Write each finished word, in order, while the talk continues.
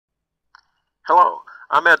Hello,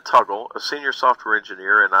 I'm Ed Tuggle, a senior software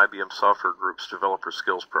engineer in IBM Software Group's Developer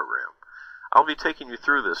Skills Program. I'll be taking you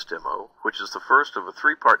through this demo, which is the first of a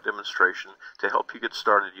three-part demonstration to help you get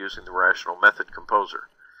started using the Rational Method Composer.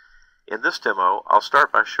 In this demo, I'll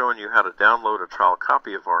start by showing you how to download a trial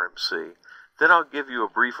copy of RMC, then I'll give you a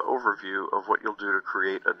brief overview of what you'll do to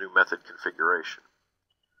create a new method configuration.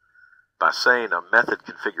 By saying a method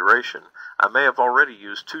configuration, I may have already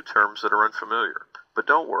used two terms that are unfamiliar, but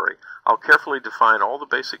don't worry, I'll carefully define all the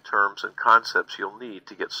basic terms and concepts you'll need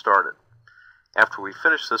to get started. After we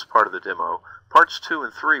finish this part of the demo, parts 2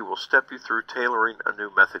 and 3 will step you through tailoring a new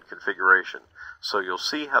method configuration, so you'll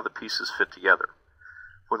see how the pieces fit together.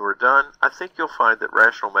 When we're done, I think you'll find that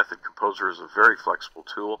Rational Method Composer is a very flexible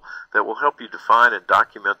tool that will help you define and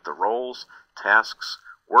document the roles, tasks,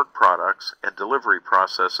 work products, and delivery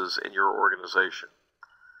processes in your organization.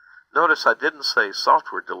 Notice I didn't say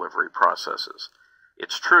software delivery processes.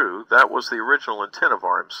 It's true, that was the original intent of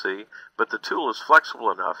RMC, but the tool is flexible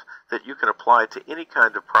enough that you can apply it to any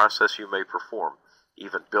kind of process you may perform,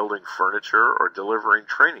 even building furniture or delivering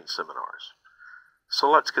training seminars. So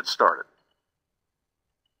let's get started.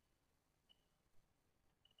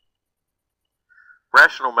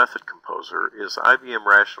 Rational Method Composer is IBM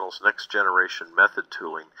Rational's next-generation method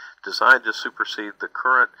tooling designed to supersede the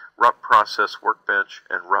current RUP Process Workbench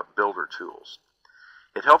and RUP Builder tools.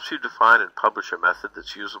 It helps you define and publish a method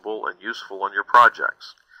that's usable and useful on your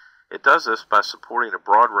projects. It does this by supporting a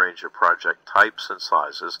broad range of project types and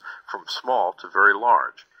sizes, from small to very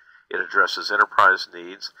large. It addresses enterprise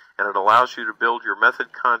needs, and it allows you to build your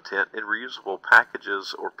method content in reusable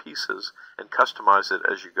packages or pieces and customize it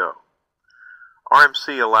as you go.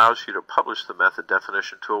 RMC allows you to publish the method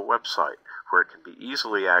definition to a website where it can be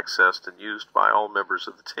easily accessed and used by all members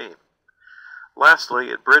of the team. Lastly,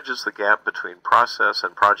 it bridges the gap between process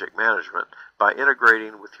and project management by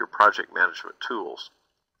integrating with your project management tools.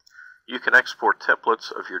 You can export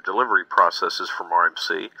templates of your delivery processes from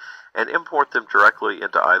RMC and import them directly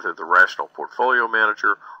into either the Rational Portfolio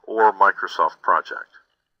Manager or Microsoft Project.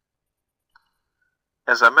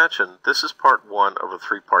 As I mentioned, this is part 1 of a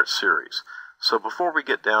three-part series. So before we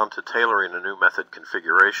get down to tailoring a new method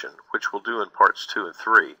configuration, which we'll do in parts 2 and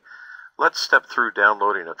 3, let's step through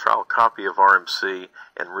downloading a trial copy of RMC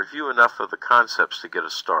and review enough of the concepts to get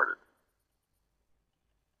us started.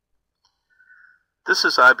 This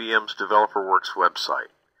is IBM's DeveloperWorks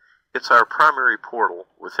website. It's our primary portal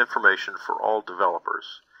with information for all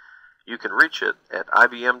developers. You can reach it at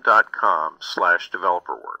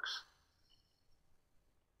ibm.com/developerworks.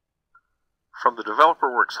 From the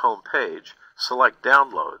DeveloperWorks home page, select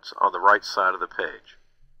Downloads on the right side of the page.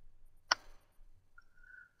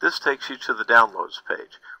 This takes you to the Downloads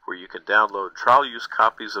page, where you can download trial use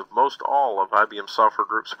copies of most all of IBM Software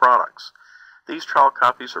Group's products. These trial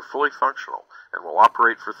copies are fully functional and will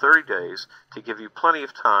operate for 30 days to give you plenty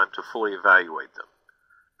of time to fully evaluate them.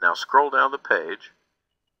 Now scroll down the page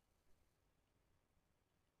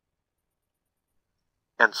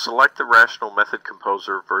and select the Rational Method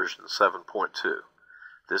Composer version 7.2.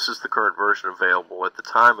 This is the current version available at the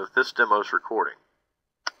time of this demo's recording.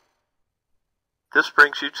 This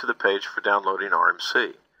brings you to the page for downloading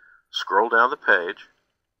RMC. Scroll down the page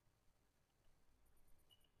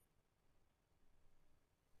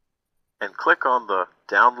and click on the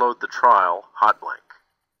Download the Trial hot link.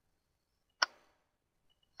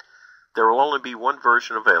 There will only be one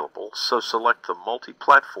version available, so select the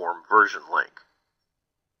multi-platform version link.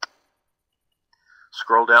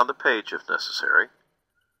 Scroll down the page if necessary.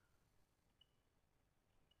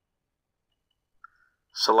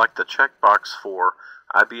 Select the checkbox for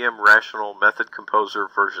IBM Rational Method Composer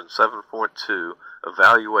version 7.2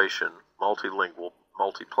 Evaluation Multilingual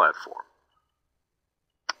Multi-Platform.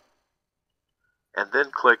 And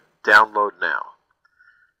then click Download Now.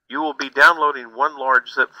 You will be downloading one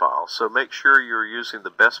large zip file, so make sure you're using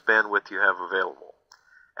the best bandwidth you have available.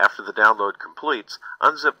 After the download completes,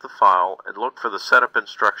 unzip the file and look for the setup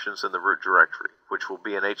instructions in the root directory, which will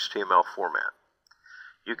be in HTML format.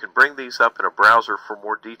 You can bring these up in a browser for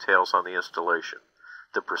more details on the installation.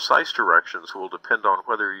 The precise directions will depend on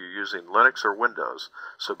whether you're using Linux or Windows,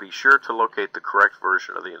 so be sure to locate the correct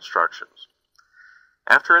version of the instructions.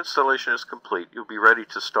 After installation is complete, you'll be ready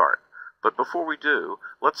to start. But before we do,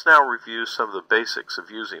 let's now review some of the basics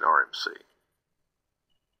of using RMC.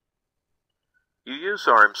 You use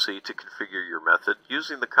RMC to configure your method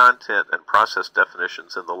using the content and process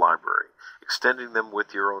definitions in the library, extending them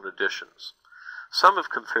with your own additions. Some have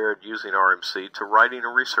compared using RMC to writing a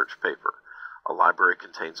research paper. A library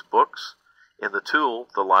contains books. In the tool,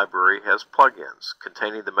 the library has plugins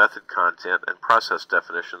containing the method content and process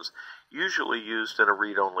definitions usually used in a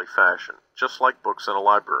read-only fashion, just like books in a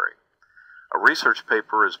library. A research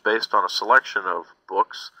paper is based on a selection of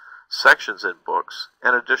books, sections in books,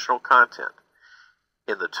 and additional content.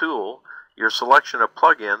 In the tool, your selection of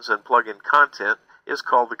plugins and plugin content is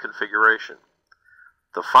called the configuration.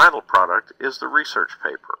 The final product is the research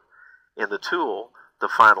paper. In the tool, the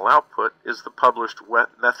final output is the published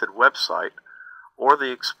method website or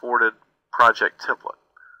the exported project template.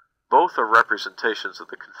 Both are representations of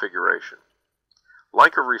the configuration.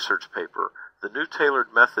 Like a research paper, the new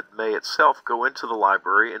tailored method may itself go into the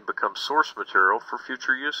library and become source material for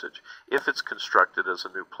future usage if it's constructed as a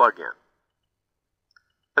new plugin.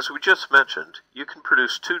 As we just mentioned, you can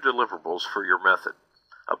produce two deliverables for your method: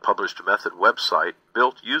 a published method website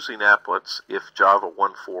built using applets if Java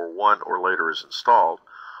 141 or later is installed,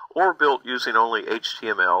 or built using only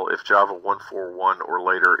HTML if Java 141 or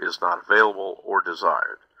later is not available or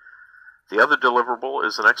desired. The other deliverable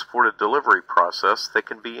is an exported delivery process that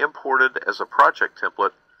can be imported as a project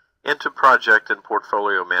template into project and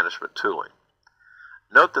portfolio management tooling.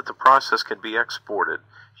 Note that the process can be exported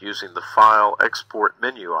using the File Export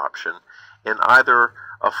menu option in either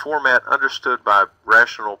a format understood by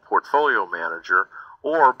Rational Portfolio Manager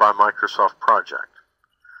or by Microsoft Project.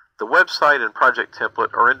 The website and project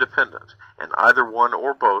template are independent, and either one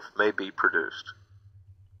or both may be produced.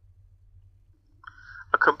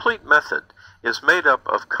 A complete method is made up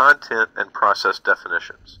of content and process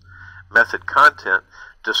definitions. Method content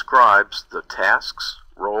describes the tasks,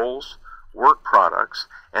 roles, work products,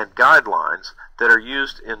 and guidelines that are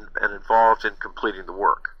used in and involved in completing the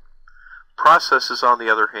work. Processes, on the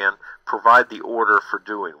other hand, provide the order for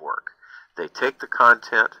doing work. They take the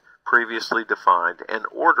content previously defined and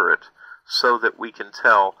order it so that we can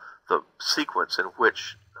tell the sequence in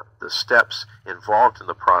which the steps involved in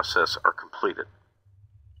the process are completed.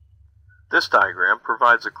 This diagram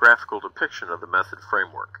provides a graphical depiction of the method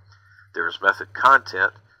framework. There is method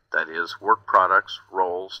content, that is, work products,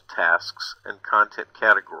 roles, tasks, and content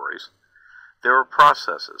categories. There are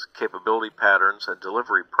processes, capability patterns, and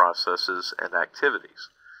delivery processes and activities.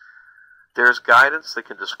 There is guidance that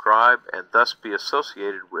can describe and thus be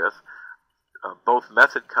associated with both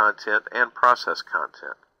method content and process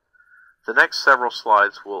content. The next several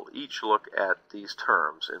slides will each look at these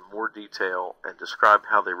terms in more detail and describe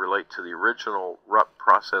how they relate to the original RUP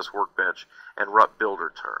Process Workbench and RUP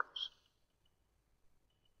Builder terms.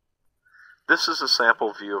 This is a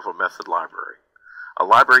sample view of a method library. A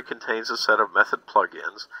library contains a set of method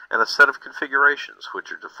plugins and a set of configurations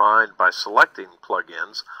which are defined by selecting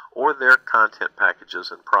plugins or their content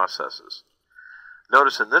packages and processes.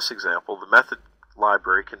 Notice in this example, the method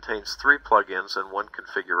library contains 3 plugins and 1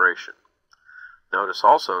 configuration. Notice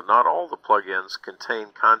also, not all the plugins contain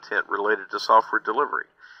content related to software delivery,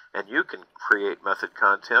 and you can create method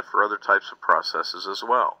content for other types of processes as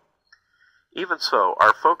well. Even so,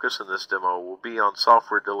 our focus in this demo will be on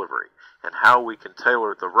software delivery and how we can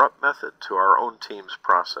tailor the RUP method to our own team's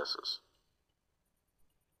processes.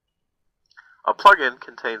 A plugin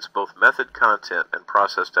contains both method content and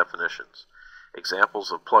process definitions.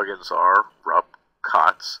 Examples of plugins are RUP,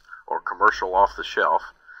 COTS, or Commercial Off-the-Shelf,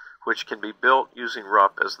 which can be built using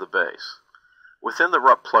RUP as the base. Within the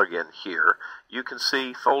RUP plugin here, you can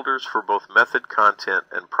see folders for both method content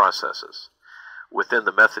and processes. Within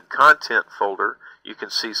the method content folder, you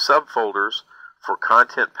can see subfolders for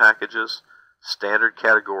content packages, standard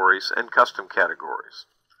categories, and custom categories.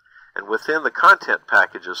 And within the content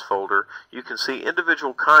packages folder, you can see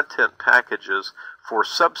individual content packages for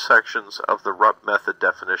subsections of the RUP method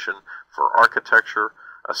definition for architecture,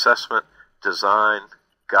 assessment, design,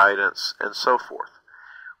 guidance, and so forth.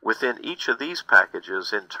 Within each of these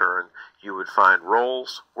packages, in turn, you would find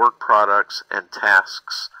roles, work products, and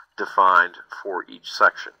tasks defined for each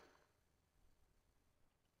section.